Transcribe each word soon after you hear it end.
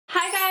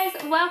guys,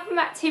 welcome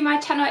back to my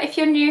channel. If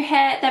you're new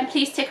here, then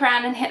please stick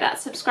around and hit that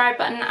subscribe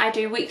button. I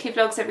do weekly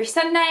vlogs every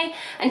Sunday,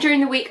 and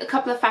during the week a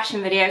couple of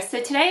fashion videos.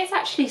 So today is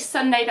actually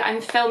Sunday that I'm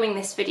filming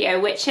this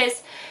video, which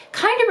is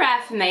kind of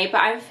rare for me, but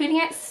I'm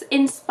feeling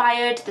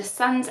inspired. The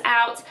sun's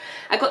out.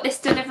 I got this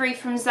delivery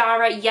from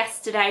ZARA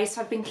yesterday,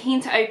 so I've been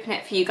keen to open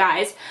it for you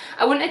guys.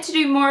 I wanted to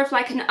do more of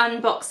like an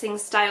unboxing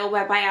style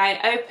whereby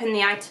I open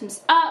the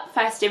items up,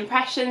 first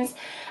impressions,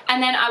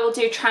 and then I will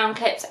do try on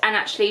clips and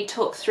actually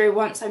talk through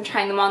once I'm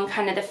trying them on,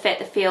 kind of the fit,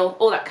 the feel,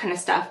 all that kind of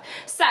stuff.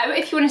 So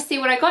if you want to see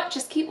what I got,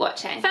 just keep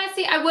watching.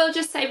 Firstly, I will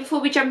just say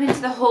before we jump into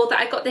the haul that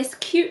I got this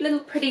cute little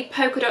pretty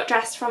polka dot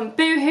dress from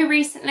Boohoo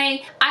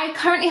recently. I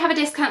currently have a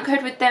discount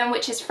code with them,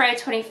 which is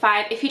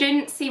Freya25. If you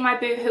didn't see my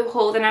Boohoo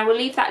haul, then I will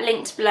leave that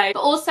linked below. But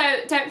also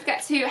don't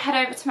forget to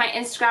head over to my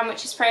Instagram,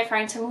 which is Freya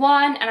Farrington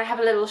 1, and I have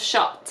a little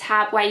shop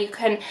tab where you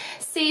can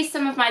see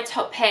some of my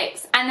top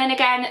picks. And then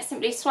again,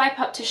 simply swipe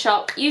up to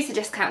shop, use the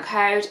discount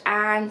code,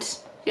 and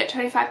you get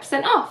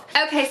 25% off.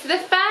 Okay, so the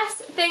first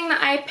thing that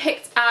I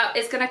picked up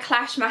is going to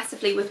clash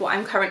massively with what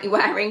I'm currently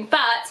wearing,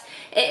 but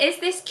it is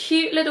this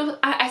cute little,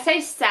 I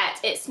say set,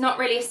 it's not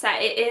really a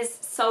set, it is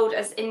sold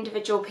as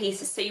individual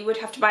pieces, so you would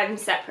have to buy them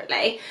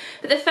separately.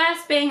 But the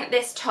first being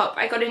this top,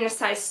 I got in a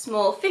size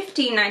small,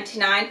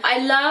 $15.99.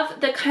 I love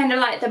the kind of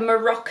like the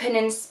Moroccan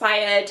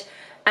inspired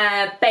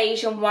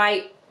beige and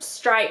white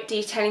stripe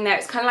detailing there.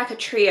 It's kind of like a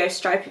trio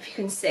stripe, if you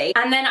can see.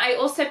 And then I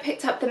also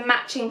picked up the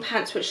matching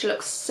pants, which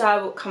look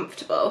so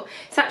comfortable.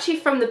 It's actually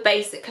from the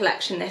basic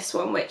collection, this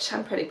one, which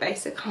I'm pretty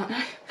basic, aren't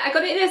I? I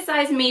got it in a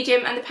size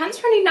medium, and the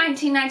pants were only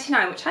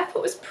 $19.99, which I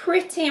thought was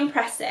pretty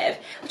impressive.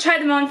 I'll try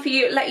them on for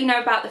you, let you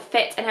know about the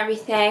fit and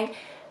everything.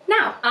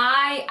 Now,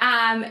 I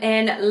am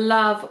in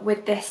love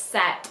with this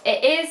set.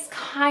 It is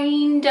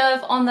kind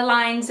of on the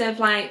lines of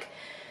like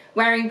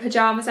wearing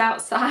pajamas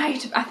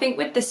outside, I think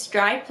with the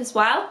stripe as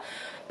well.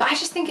 But I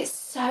just think it's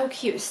so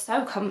cute, it's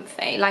so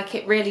comfy. Like,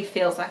 it really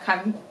feels like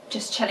I'm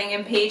just chilling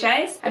in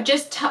PJs. I've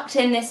just tucked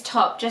in this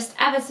top just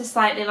ever so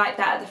slightly like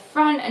that at the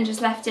front and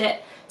just left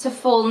it to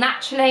fall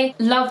naturally.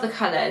 Love the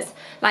colours.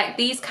 Like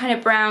these kind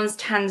of browns,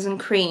 tans and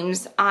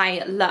creams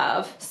I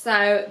love.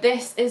 So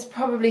this is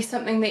probably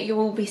something that you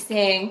will be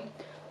seeing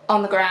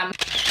on the gram.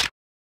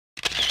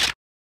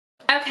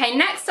 Okay,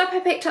 next up I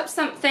picked up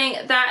something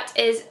that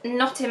is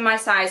not in my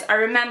size. I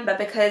remember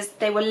because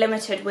they were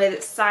limited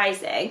with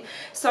sizing.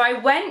 So I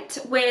went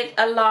with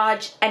a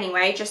large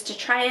anyway, just to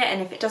try it,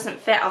 and if it doesn't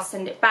fit, I'll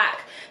send it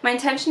back. My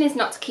intention is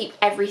not to keep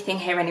everything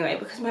here anyway,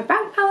 because my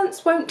bank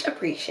balance won't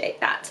appreciate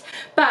that.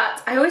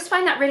 But I always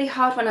find that really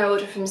hard when I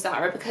order from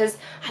ZARA because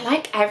I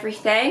like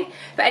everything.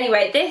 But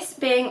anyway, this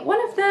being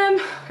one of them,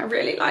 I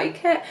really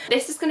like it.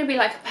 This is going to be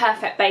like a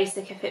perfect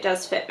basic if it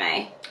does fit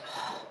me.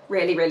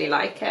 Really, really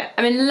like it.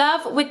 I'm in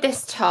love with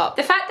this top.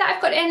 The fact that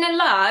I've got it in a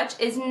large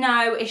is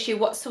no issue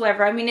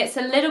whatsoever. I mean, it's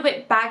a little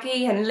bit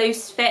baggy and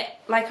loose fit,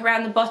 like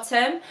around the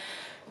bottom,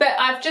 but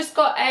I've just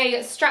got a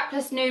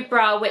strapless nude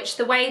bra, which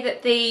the way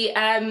that the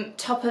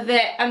top of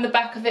it and the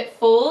back of it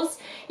falls,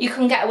 you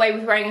can get away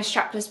with wearing a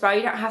strapless bra.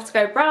 You don't have to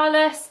go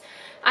braless.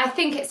 I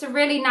think it's a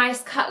really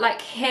nice cut,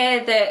 like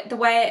here, the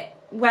way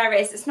where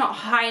it is, it's not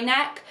high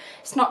neck,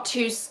 it's not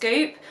too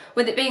scoop.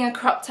 With it being a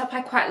crop top,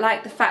 I quite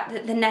like the fact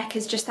that the neck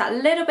is just that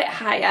little bit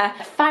higher.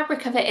 The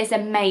fabric of it is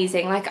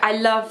amazing. Like, I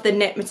love the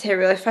knit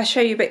material. If I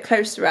show you a bit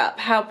closer up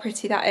how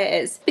pretty that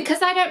is.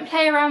 Because I don't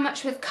play around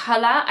much with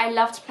colour, I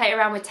love to play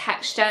around with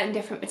texture and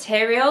different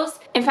materials.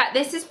 In fact,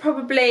 this is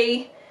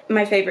probably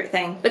my favourite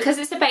thing. Because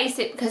it's a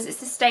basic, because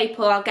it's a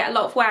staple, I'll get a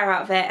lot of wear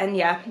out of it, and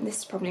yeah, this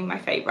is probably my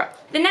favourite.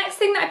 The next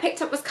thing that I picked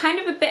up was kind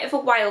of a bit of a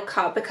wild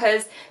card,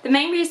 because the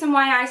main reason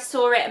why I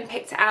saw it and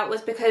picked it out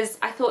was because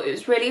I thought it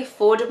was really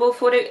affordable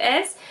for what it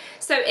is.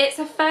 So it's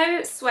a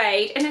faux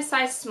suede in a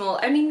size small,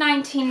 only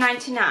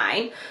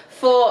 $19.99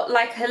 for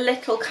like a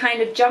little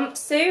kind of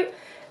jumpsuit.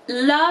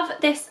 Love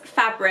this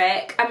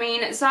fabric. I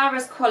mean,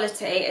 ZARA's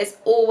quality is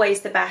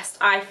always the best,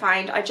 I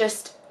find. I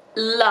just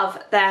love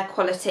their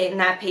quality in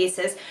their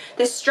pieces.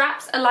 The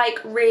straps are like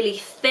really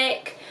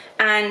thick,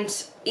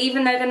 and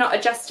even though they're not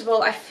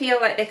adjustable, I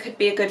feel like they could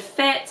be a good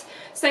fit.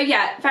 So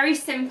yeah, very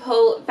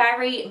simple,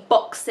 very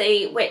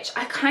boxy, which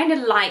I kind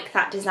of like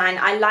that design.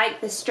 I like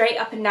the straight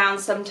up and down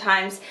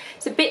sometimes.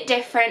 It's a bit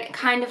different,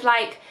 kind of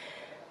like,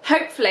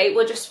 hopefully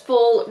will just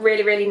fall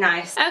really, really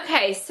nice.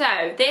 Okay,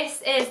 so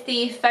this is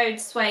the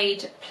faux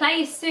suede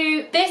play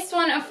suit. This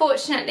one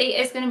unfortunately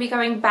is going to be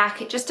going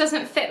back. It just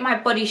doesn't fit my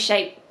body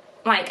shape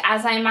like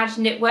as I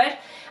imagined it would.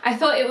 I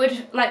thought it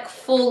would like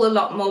fall a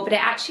lot more, but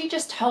it actually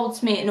just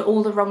holds me in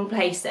all the wrong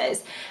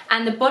places,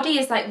 and the body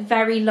is like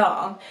very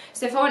long,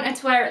 so if I wanted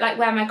to wear it like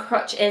where my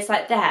crotch is,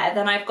 like there,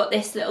 then I've got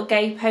this little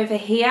gape over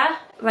here,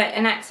 like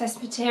an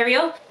excess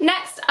material.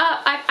 Next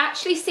up, I've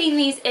actually seen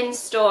these in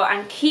store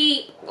and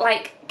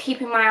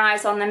keeping my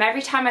eyes on them.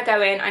 Every time I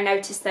go in I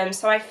notice them,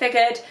 so I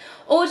figured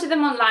order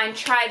them online,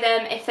 try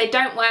them. If they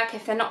don't work,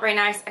 if they're not very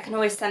nice, I can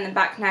always send them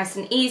back nice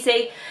and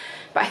easy.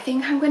 But I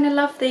think I'm going to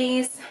love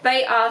these.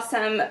 They are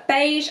some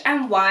beige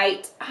and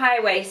white,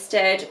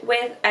 high-waisted,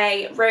 with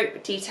a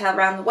rope detail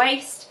around the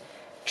waist.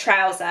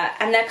 trouser,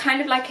 and they're kind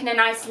of like in a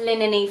nice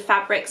linen-y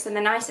fabric, so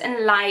they're nice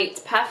and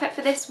light, perfect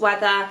for this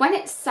weather. When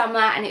it's summer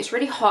and it's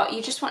really hot,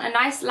 you just want a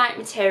nice light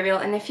material,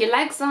 and if your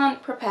legs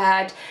aren't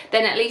prepared,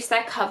 then at least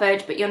they're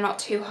covered but you're not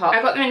too hot.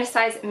 I got them in a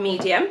size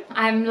medium.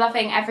 I'm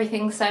loving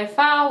everything so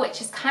far,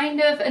 which is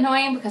kind of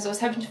annoying because I was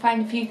hoping to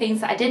find a few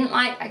things that I didn't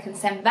like I can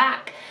send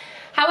back.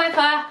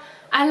 However,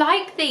 I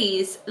like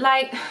these.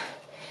 Like,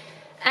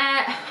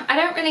 I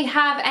don't really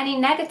have any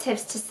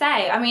negatives to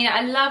say. I mean,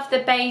 I love the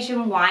beige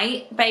and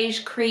white,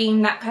 beige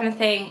cream, that kind of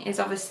thing is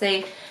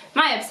obviously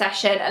my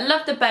obsession. I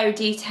love the bow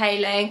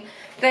detailing.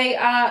 They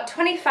are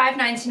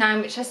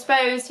 $25.99, which I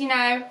suppose, you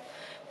know,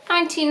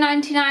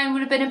 $19.99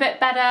 would have been a bit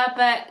better,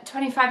 but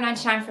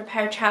 $25.99 for a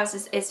pair of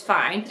trousers is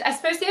fine. I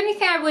suppose the only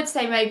thing I would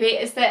say maybe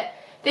is that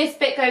this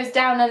bit goes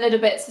down a little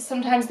bit, so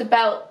sometimes the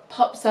belt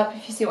pops up,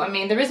 if you see what I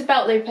mean. There is a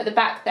belt loop at the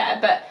back there,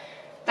 but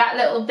that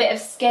little bit of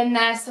skin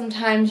there,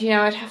 sometimes, you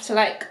know, I'd have to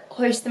like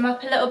hoist them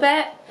up a little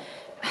bit.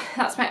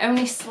 That's my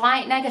only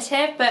slight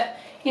negative, but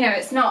you know,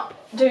 it's not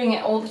doing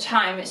it all the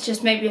time. It's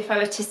just maybe if I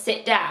were to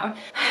sit down.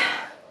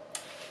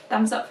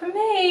 Thumbs up from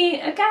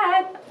me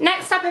again.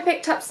 Next up, I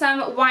picked up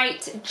some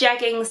white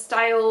jegging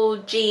style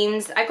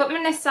jeans. I got them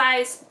in a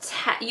size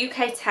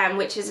UK 10,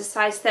 which is a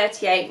size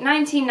 38.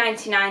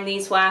 $19.99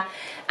 these were,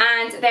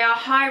 and they are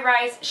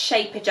high-rise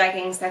shaper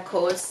jeggings, they're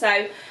called.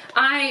 So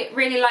I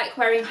really like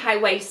wearing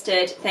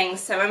high-waisted things,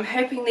 so I'm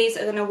hoping these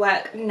are going to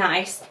work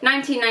nice.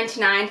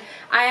 $19.99.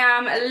 I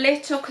am a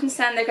little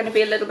concerned they're going to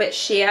be a little bit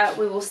sheer.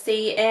 We will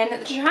see in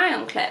the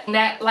try-on clip.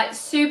 They're like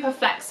super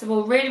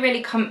flexible, really,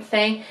 really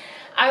comfy.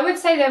 I would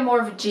say they're more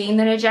of a jean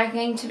than a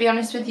jegging, to be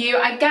honest with you.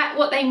 I get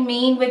what they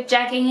mean with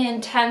jegging in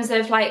terms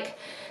of like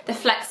the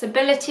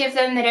flexibility of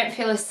them. They don't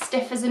feel as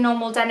stiff as a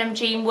normal denim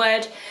jean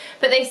would,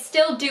 but they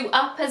still do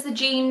up as a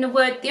jean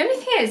would. The only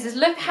thing is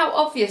look how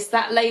obvious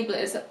that label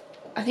is.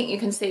 I think you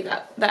can see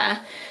that there.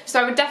 So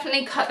I would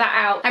definitely cut that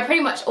out. I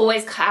pretty much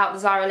always cut out the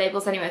ZARA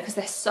labels anyway because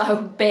they're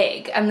so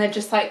big and they're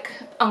just like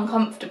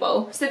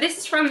uncomfortable. So this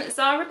is from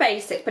ZARA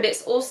Basic, but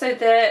it's also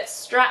the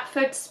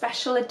Stratford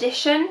Special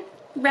Edition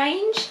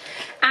range,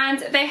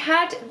 and they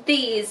had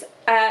these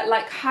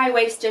like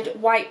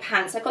high-waisted white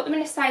pants. I got them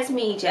in a size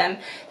medium.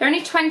 They're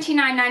only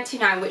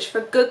 $29.99, which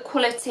for good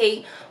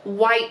quality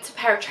white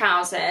pair of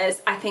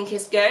trousers I think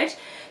is good.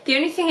 The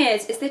only thing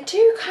is they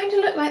do kind of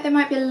look like they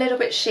might be a little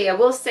bit sheer.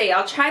 We'll see.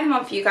 I'll try them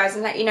on for you guys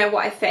and let you know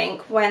what I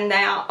think when they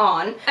are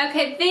on.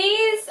 Okay,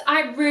 these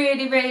I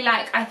really, really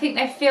like. I think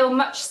they feel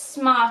much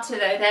smarter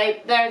though.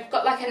 They've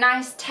got like a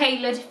nice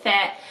tailored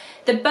fit.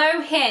 The bow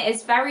here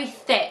is very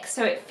thick,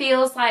 so it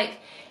feels like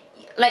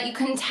you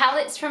can tell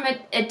it's from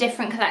a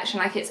different collection,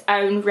 like its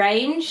own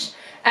range,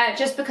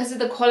 just because of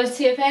the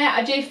quality of it.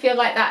 I do feel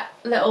like that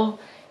little,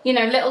 you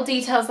know, little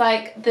details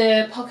like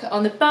the pocket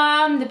on the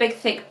bum, the big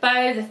thick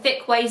bow, the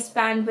thick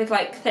waistband with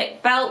like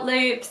thick belt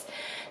loops,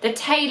 the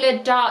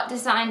tailored dart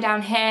design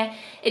down here.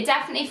 It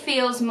definitely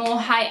feels more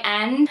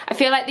high-end. I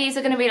feel like these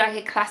are going to be like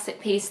a classic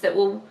piece that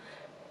will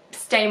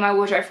stay in my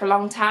wardrobe for a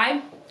long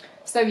time.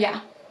 So yeah.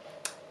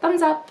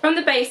 Thumbs up. From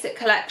the Basic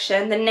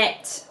collection, the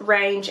knit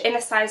range, in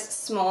a size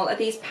small, are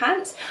these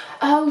pants.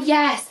 Oh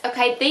yes,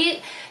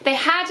 okay, they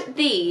had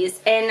these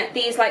in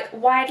these like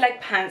wide leg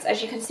pants.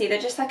 As you can see,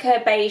 they're just like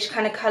a beige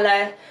kind of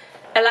colour,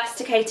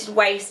 elasticated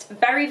waist,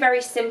 very,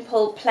 very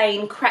simple,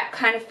 plain crepe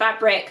kind of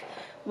fabric,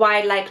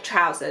 wide leg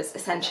trousers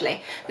essentially.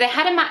 They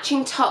had a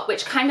matching top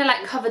which kind of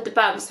like covered the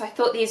bum, so I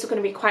thought these were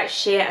going to be quite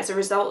sheer as a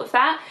result of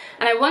that,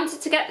 and I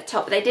wanted to get the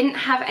top but they didn't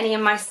have any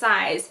in my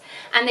size,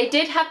 and they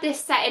did have this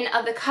set in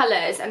other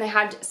colours and they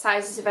had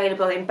sizes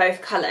available in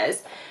both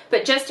colours,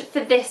 but just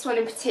for this one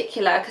in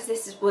particular, because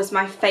this was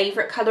my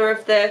favourite colour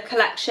of the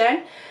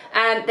collection,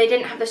 they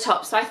didn't have the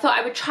top, so I thought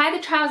I would try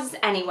the trousers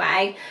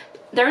anyway.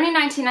 They're only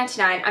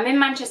 $19.99. I'm in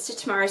Manchester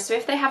tomorrow, so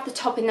if they have the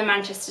top in the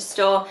Manchester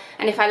store,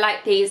 and if I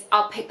like these,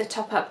 I'll pick the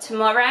top up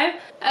tomorrow.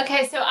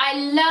 Okay, so I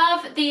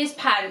love these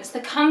pants.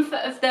 The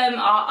comfort of them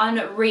are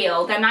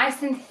unreal. They're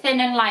nice and thin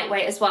and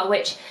lightweight as well,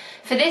 which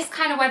for this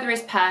kind of weather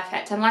is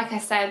perfect. And like I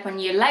said, when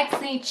your legs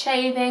need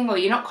shaving or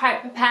you're not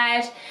quite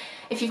prepared,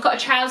 if you've got a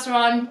trouser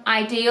on,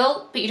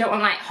 ideal, but you don't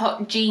want like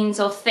hot jeans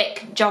or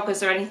thick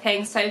joggers or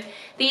anything. So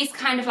these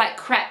kind of like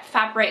crepe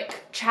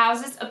fabric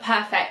trousers are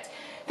perfect.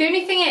 The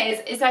only thing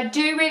is I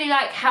do really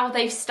like how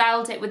they've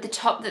styled it with the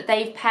top that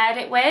they've paired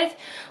it with,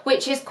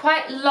 which is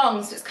quite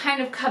long, so it's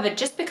kind of covered,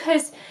 just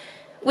because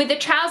with a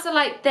trouser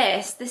like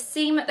this, the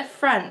seam at the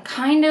front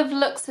kind of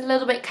looks a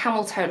little bit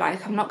camel toe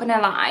like, I'm not gonna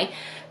lie,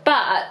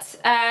 but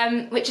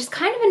which is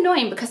kind of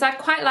annoying because I'd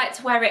quite like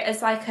to wear it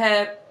as like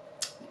a,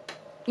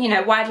 you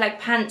know, wide leg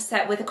pant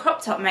set with a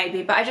crop top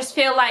maybe, but I just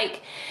feel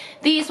like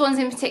these ones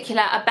in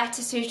particular are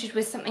better suited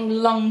with something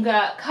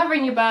longer,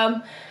 covering your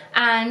bum,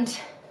 and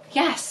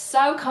yes,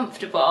 so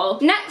comfortable.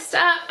 Next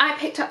up, I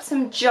picked up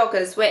some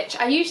joggers, which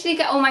I usually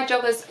get all my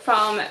joggers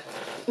from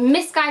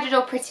misguided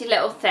or pretty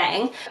little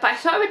thing, but I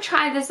thought I would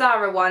try the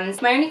Zara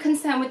ones. My only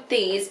concern with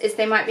these is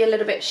they might be a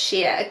little bit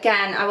sheer.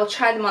 Again, I will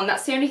try them on.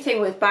 That's the only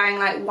thing with buying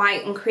like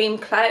white and cream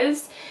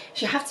clothes.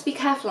 You have to be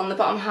careful on the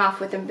bottom half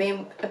with them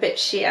being a bit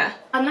sheer.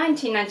 Are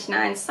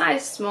 $19.99,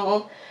 size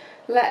small.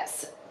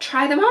 Let's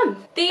try them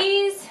on.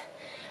 These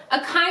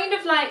are kind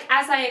of like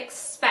as I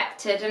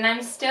expected, and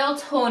I'm still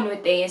torn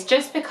with these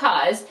just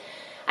because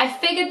I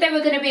figured they were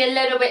going to be a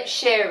little bit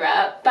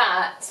sheerer,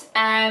 but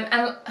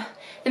and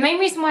the main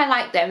reason why I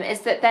like them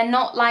is that they're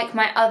not like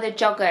my other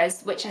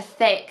joggers, which are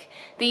thick.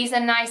 These are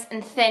nice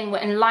and thin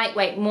and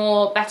lightweight,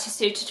 more better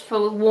suited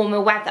for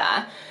warmer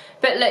weather.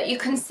 But look, you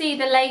can see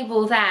the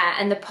label there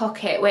and the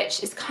pocket,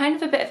 which is kind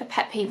of a bit of a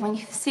pet peeve. When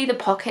you can see the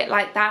pocket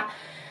like that,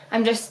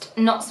 I'm just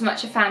not so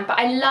much a fan. But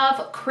I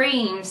love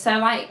cream, so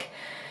like,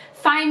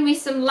 find me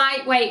some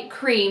lightweight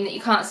cream that you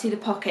can't see the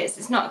pockets.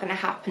 It's not going to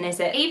happen, is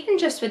it? Even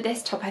just with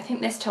this top, I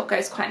think this top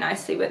goes quite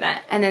nicely with it.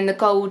 And then the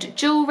gold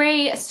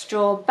jewellery, a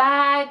straw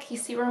bag. You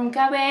see where I'm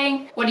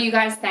going? What do you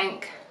guys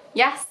think?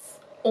 Yes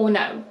or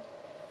no?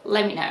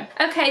 Let me know.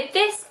 Okay,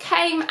 this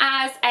came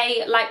as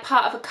a like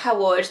part of a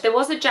co-ord. There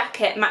was a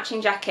jacket,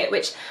 matching jacket,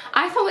 which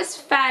I thought was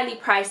fairly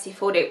pricey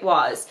for what it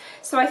was.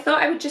 So I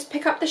thought I would just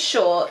pick up the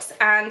shorts,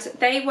 and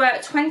they were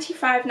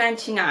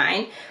 $25.99.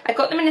 I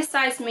got them in a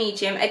size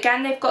medium.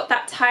 Again, they've got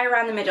that tie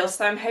around the middle,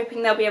 so I'm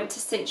hoping they'll be able to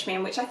cinch me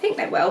in, which I think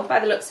they will by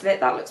the looks of it.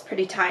 That looks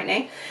pretty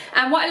tiny.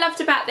 And what I loved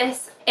about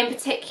this in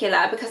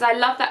particular, because I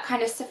love that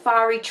kind of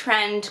safari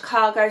trend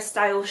cargo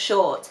style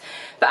short,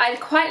 but I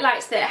quite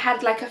liked that it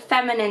had like a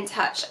feminine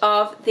touch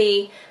of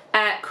the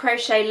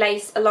crochet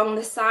lace along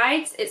the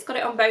sides. It's got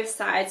it on both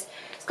sides.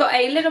 It's got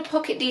a little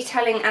pocket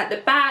detailing at the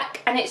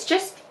back, and it's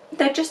just,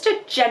 they're just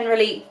a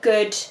generally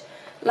good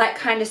like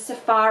kind of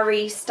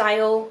safari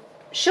style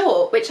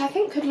short, which I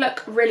think could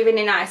look really,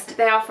 really nice.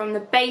 They are from the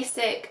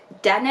basic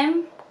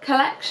denim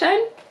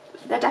collection.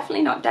 They're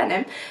definitely not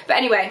denim, but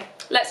anyway,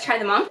 let's try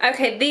them on.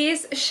 Okay,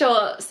 these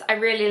shorts I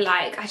really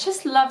like. I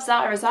just love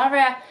Zara.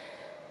 Zara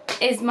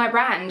is my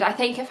brand. I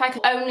think if I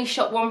could only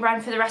shop one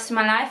brand for the rest of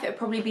my life, it would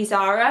probably be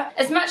Zara.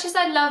 As much as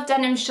I love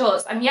denim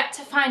shorts, I'm yet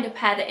to find a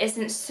pair that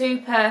isn't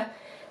super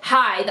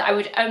high that I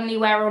would only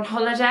wear on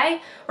holiday,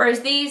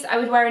 whereas these I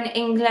would wear in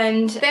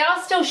England. They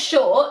are still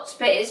short,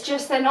 but it's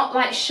just they're not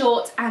like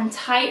short and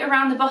tight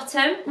around the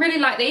bottom. Really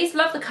like these,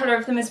 love the colour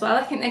of them as well.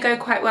 I think they go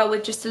quite well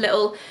with just a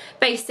little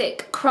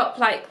basic crop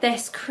like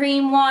this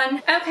cream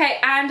one. Okay,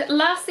 and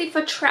lastly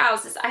for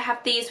trousers, I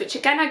have these, which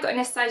again I got in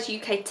a size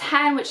UK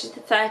 10, which is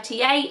the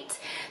 38.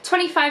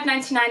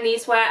 $25.99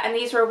 these were, and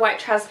these were a white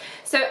trouser.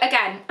 So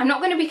again, I'm not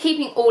going to be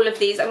keeping all of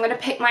these. I'm going to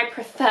pick my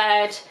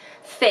preferred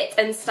fit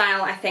and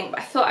style, I think,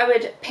 but I thought I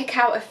would pick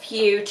out a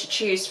few to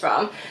choose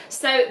from.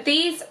 So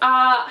these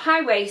are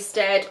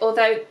high-waisted,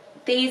 although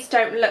these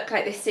don't look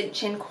like they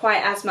cinch in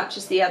quite as much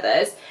as the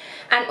others,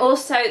 and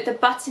also the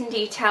button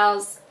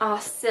details are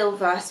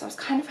silver, so I was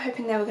kind of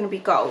hoping they were going to be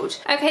gold.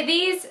 Okay,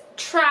 these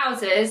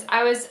trousers,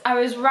 I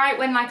was right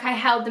when like I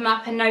held them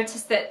up and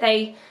noticed that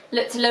they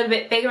looked a little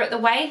bit bigger at the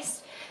waist.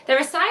 They're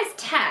a size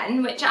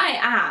 10, which I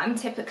am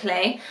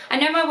typically. I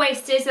know my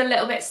waist is a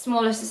little bit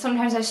smaller, so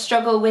sometimes I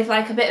struggle with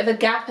like a bit of a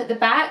gap at the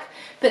back,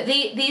 but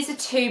these are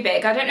too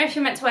big. I don't know if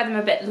you're meant to wear them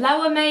a bit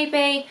lower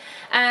maybe,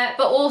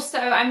 but also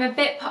I'm a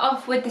bit put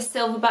off with the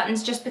silver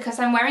buttons just because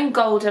I'm wearing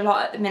gold a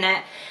lot at the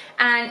minute.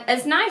 And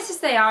as nice as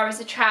they are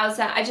as a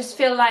trouser, I just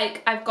feel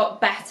like I've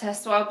got better,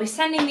 so I'll be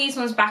sending these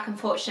ones back,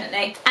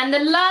 unfortunately. And the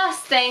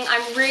last thing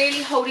I'm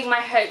really holding my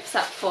hopes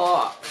up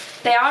for,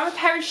 they are a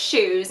pair of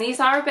shoes.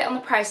 These are a bit on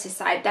the pricey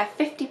side. They're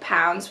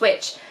 £50,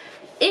 which,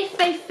 if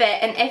they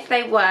fit and if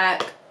they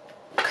work,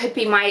 could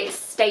be my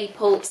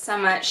staple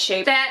summer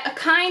shoe. They're a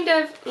kind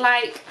of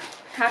like,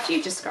 how do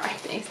you describe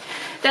these?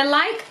 They're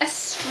like a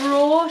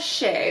straw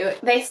shoe.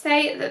 They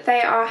say that they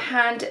are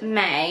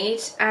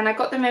handmade, and I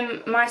got them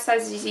in my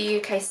size is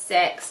a UK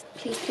 6.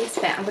 Please, please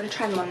fit. I'm going to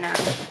try them on now.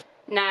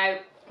 No.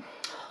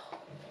 Oh,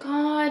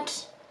 God.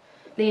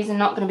 These are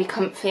not going to be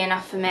comfy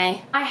enough for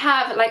me. I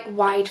have like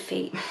wide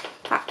feet.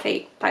 Fat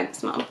feet.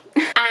 Thanks, Mum.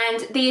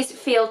 And these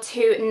feel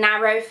too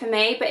narrow for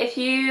me, but if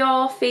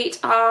your feet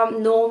are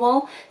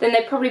normal, then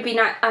they'd probably be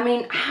nice. I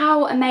mean,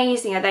 how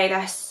amazing are they?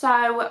 They're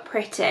so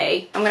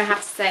pretty. I'm gonna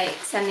have to say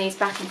send these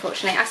back,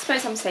 unfortunately. I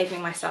suppose I'm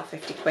saving myself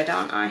 50 quid,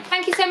 aren't I?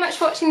 Thank you so much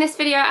for watching this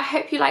video. I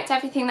hope you liked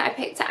everything that I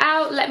picked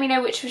out. Let me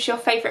know which was your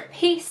favourite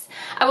piece.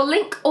 I will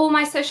link all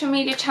my social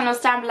media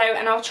channels down below,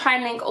 and I'll try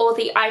and link all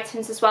the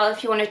items as well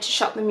if you wanted to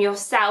shop them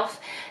yourself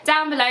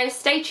down below.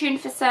 Stay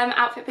tuned for some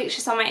outfit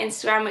pictures on my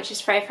Instagram, which is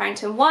Freya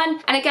Farrington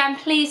 1. And again,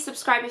 please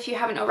subscribe if you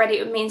haven't already.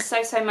 It would mean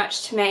so, so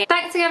much to me.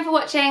 Thanks again for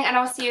watching, and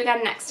I'll see you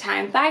again next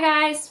time. Bye,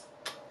 guys.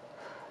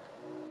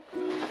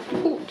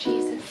 Oh,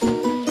 Jesus.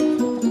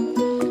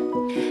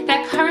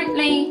 They're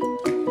currently,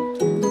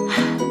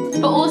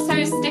 but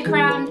also stick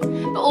around,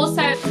 but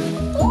also,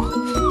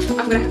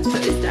 I'm gonna have to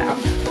put this down.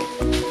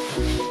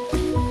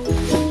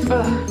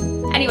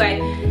 Ugh. Anyway,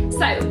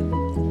 so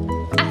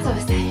as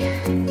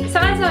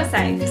I was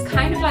saying, this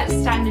kind of of like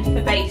standard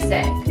for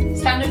basic.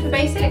 Standard for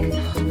basic?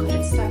 Oh god,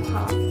 it's so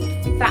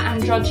hard. That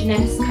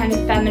androgynous kind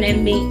of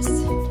feminine meets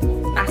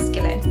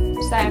masculine.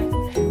 So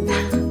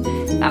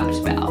that was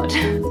a bit odd.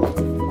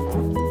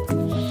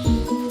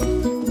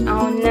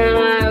 Oh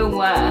no.